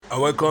I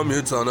welcome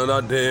you to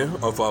another day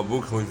of our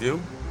book review,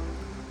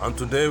 and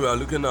today we are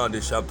looking at the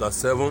chapter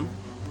 7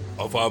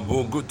 of our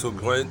book Good to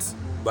Great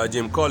by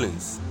Jim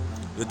Collins.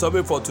 The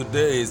topic for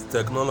today is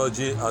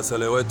Technology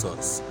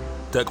Accelerators.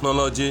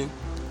 Technology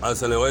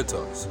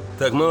Accelerators.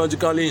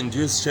 Technologically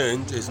induced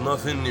change is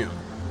nothing new.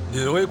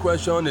 The real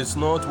question is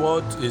not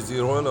what is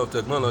the role of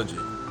technology.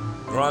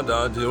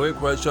 Rather, the real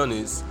question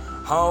is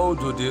how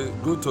do the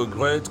good to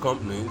great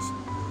companies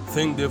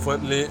think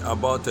differently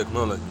about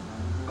technology.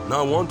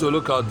 Now I want to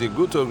look at the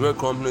good to great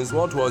companies.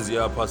 What was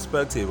their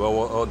perspective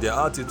or their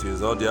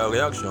attitudes or their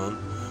reaction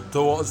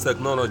towards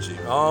technology?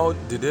 How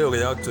did they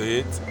react to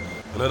it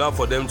in order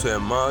for them to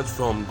emerge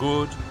from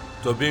good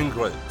to being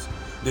great?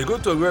 The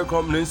good to great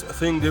companies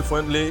think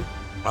differently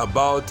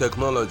about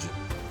technology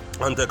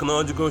and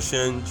technological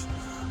change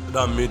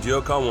than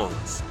mediocre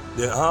ones.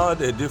 They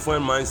had a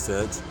different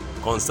mindset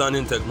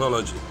concerning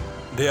technology.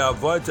 They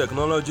avoid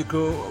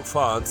technological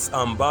fads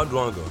and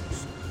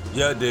bandwagons,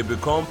 yet they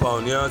become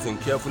pioneers in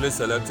carefully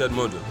selected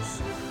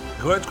models.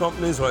 Great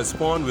companies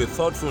respond with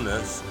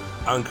thoughtfulness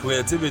and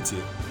creativity,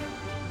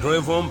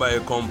 driven by a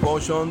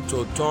compulsion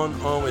to turn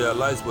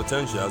unrealized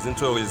potentials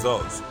into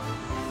results.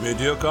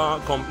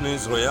 Mediocre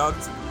companies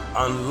react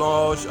and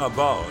lurch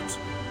about,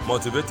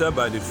 motivated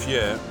by the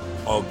fear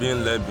of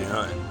being left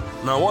behind.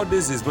 Now what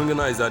this is bringing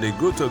out is that the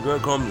good to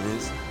great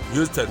companies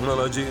use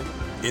technology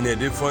in a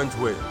different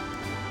way.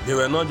 They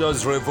were not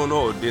just driven,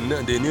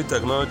 the new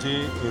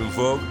technology in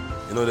vogue,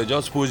 they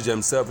just push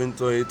themselves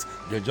into it,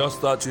 they just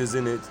start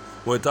using it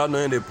without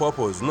knowing the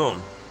purpose. No.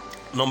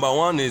 Number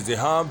one is they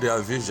have their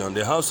vision,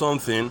 they have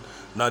something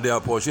that they are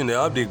pursuing, they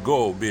have the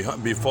goal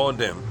before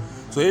them.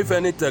 So if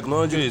any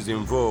technology is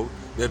in vogue,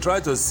 they try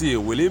to see,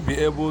 will it be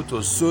able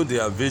to suit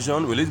their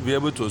vision, will it be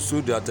able to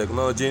suit their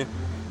technology,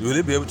 will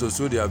it be able to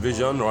suit their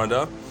vision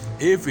rather?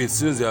 If it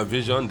suits their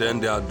vision, then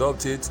they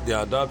adapt it,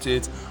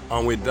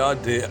 and with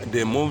that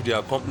they move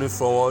their company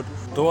forward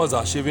towards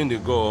achieving the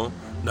goal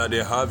that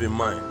they have in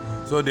mind.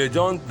 So they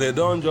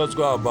don't just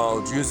go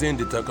about using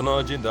the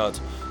technology that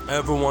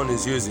everyone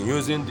is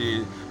using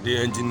the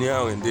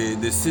engineering,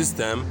 the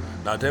system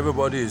that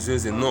everybody is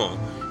using. No.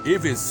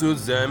 If it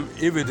suits them,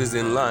 if it is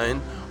in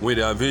line with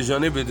their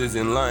vision, if it is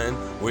in line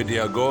with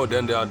their goal,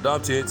 then they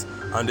adapt it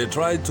and they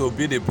try to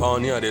be the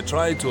pioneer. They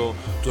try to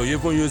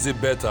even use it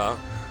better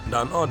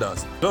than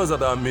others. Those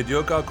that are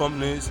mediocre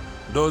companies,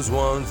 those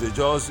ones, they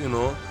just,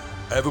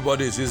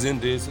 everybody is using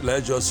this,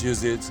 let's just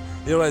use it,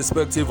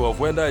 irrespective of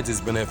whether it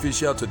is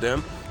beneficial to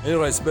them,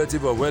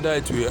 irrespective of whether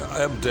it will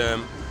help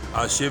them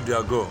achieve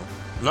their goal.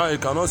 Now you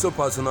can also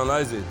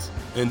personalize it.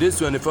 In this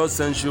 21st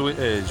century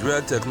age where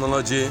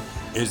technology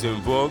is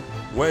in vogue,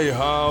 where you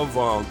have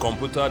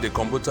the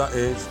computer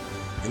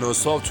age,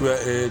 software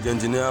age,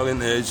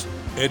 engineering age,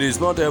 it is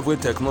not every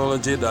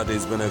technology that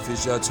is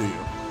beneficial to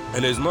you.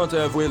 And it's not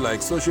every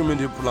social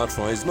media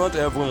platform, it's not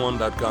everyone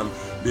that can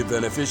be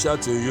beneficial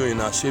to you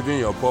in achieving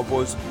your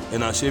purpose,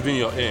 in achieving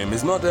your aim.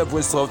 It's not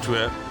every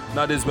software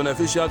that is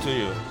beneficial to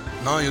you.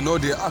 Now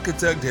the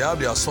architect, they have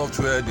their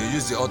software, they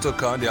use the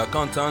AutoCAD, the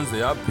accountants, they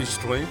have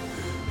Peachtree,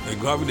 the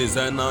graphic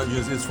designer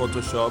uses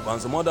Photoshop, and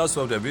some other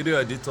software, video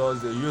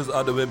editors, they use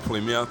Adobe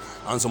Premiere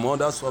and some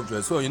other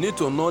software. So you need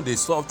to know the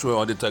software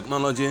or the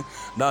technology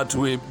that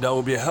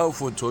will be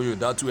helpful to you,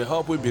 that will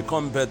help you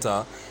become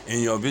better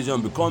in your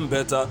vision, become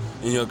better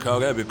in your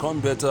career, become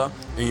better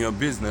in your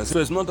business. So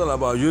it's not all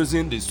about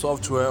using the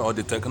software or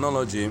the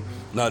technology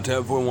that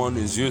everyone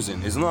is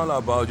using. It's not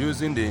about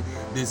using the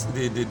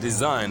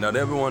design that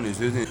everyone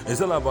is using.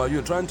 It's all about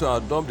you trying to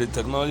adopt the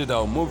technology that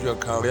will move your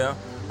career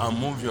and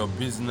move your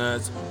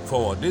business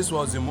forward. This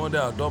was the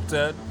model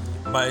adopted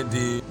by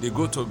the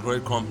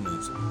go-to-great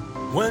companies.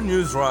 When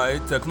used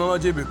right,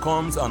 technology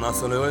becomes an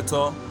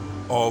accelerator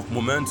of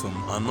momentum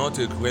and not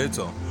a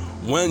creator.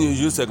 When you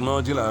use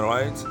technology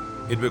right,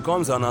 it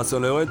becomes an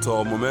accelerator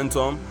of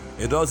momentum.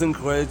 It doesn't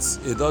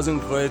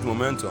create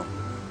momentum.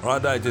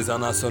 Rather, it is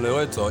an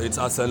accelerator. It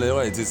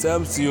accelerates. It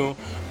helps you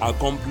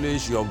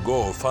accomplish your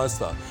goal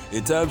faster.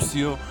 It helps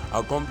you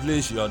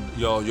accomplish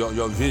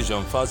your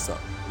vision faster.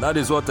 That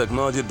is what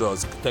technology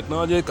does.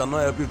 Technology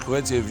cannot help you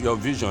create your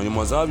vision. You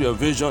must have your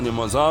vision. You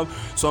must have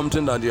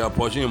something that you are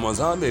pursuing. You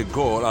must have a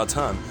goal at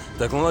hand.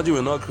 Technology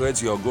will not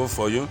create your goal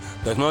for you.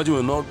 Technology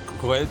will not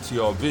create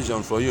your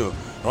vision for you.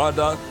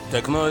 Rather,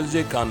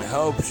 technology can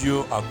help you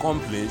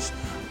accomplish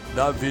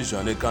that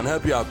vision. It can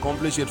help you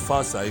accomplish it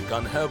faster. It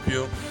can help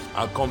you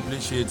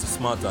accomplish it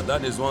smarter.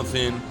 That is one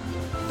thing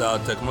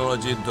that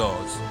technology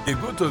does. The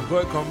good to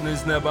great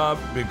companies never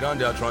began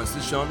their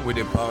transition with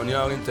a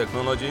pioneering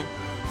technology,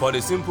 for the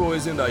simple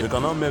reason that you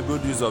cannot make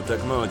good use of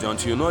technology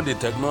until you know the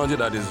technology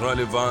that is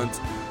relevant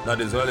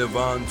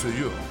to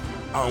you.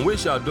 And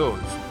which are those?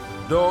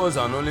 Those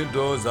and only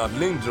those that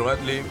link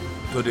directly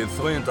to the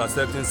three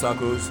intersecting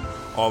circles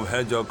of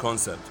hedgehog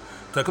concept.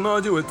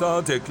 Technology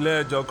without a clear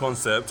hedgehog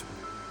concept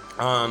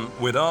and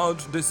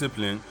without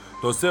discipline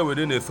to stay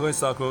within the three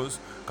circles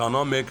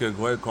cannot make a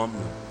great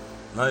company.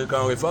 Now you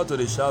can refer to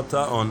the chapter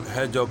on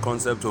hedgehog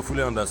concept to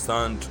fully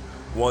understand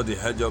what the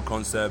hedgehog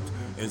concept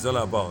is all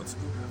about.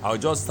 I'll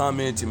just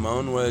term it in my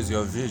own words,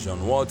 your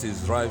vision, what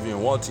is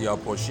driving, what you are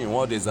pushing,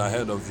 what is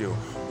ahead of you,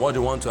 what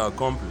you want to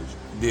accomplish,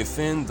 the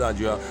things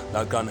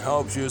that can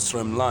help you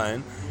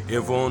streamline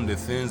even the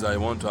things that you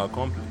want to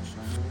accomplish.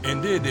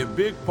 Indeed, the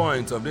big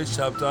point of this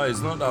chapter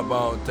is not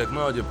about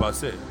technology per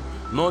se.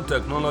 No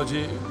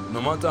technology,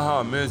 no matter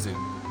how amazing,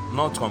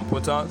 not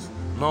computers,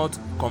 not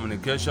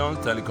communications,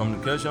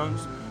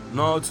 telecommunications,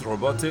 not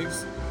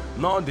robotics,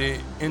 not the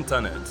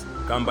internet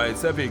can by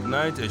itself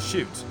ignite a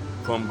shift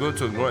from good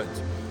to great.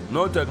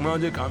 No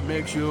technology can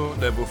make you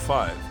level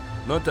 5.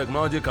 No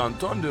technology can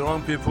turn the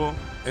wrong people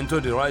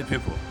into the right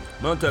people.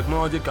 No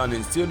technology can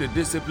instill the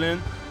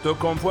discipline to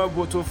confront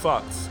brutal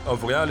facts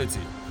of reality,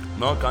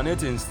 nor can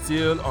it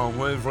instill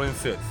unwavering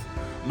faith.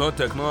 No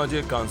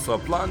technology can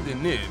supplant the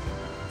need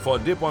for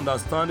deep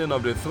understanding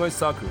of the three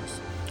circles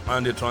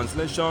and the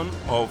translation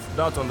of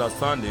that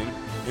understanding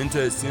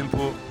into a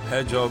simple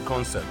hedgehog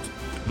concept.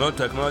 No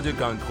technology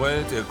can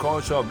create a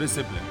culture of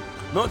discipline.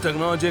 No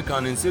technology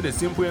can instill a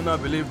simple inner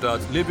belief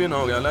that leaving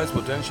unrealized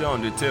potential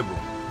on the table,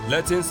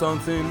 letting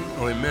something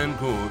remain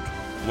good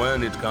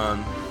when it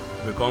can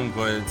become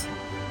great,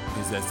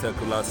 is a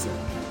secular sin.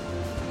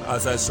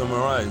 As I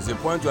summarize, the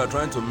point we are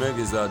trying to make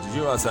is that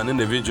you as an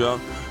individual,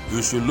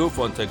 you should look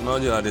for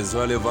technology that is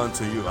relevant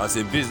to you. As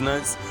a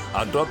business,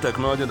 adopt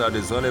technology that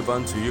is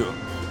relevant to you.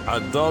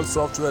 Adopt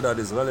software that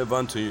is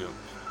relevant to you.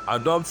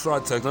 Adopt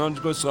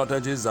technological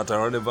strategies that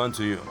are relevant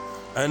to you.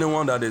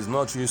 Anyone that is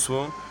not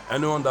useful,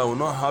 anyone that will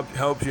not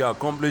help you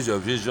accomplish your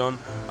vision,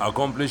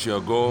 accomplish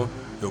your goal,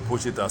 you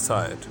push it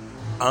aside.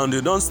 And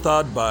you don't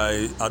start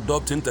by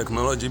adopting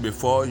technology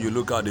before you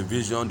look at the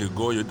vision, the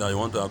goal that you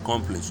want to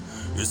accomplish.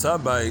 You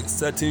start by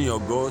setting your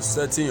goal,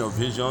 setting your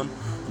vision,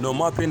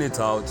 mapping it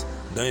out.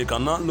 Then you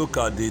cannot look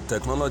at the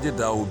technology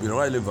that will be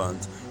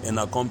relevant in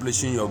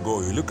accomplishing your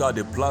goal. You look at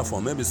the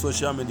platform, maybe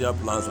social media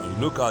platform. You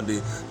look at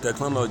the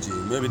technology,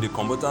 maybe the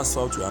computer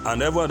software,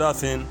 and every other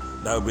thing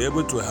that will be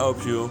able to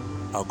help you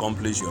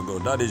accomplish your goal.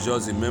 That is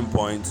just the main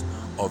point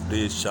of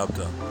this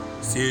chapter.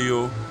 See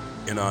you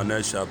in our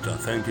next chapter.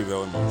 Thank you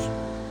very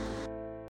much.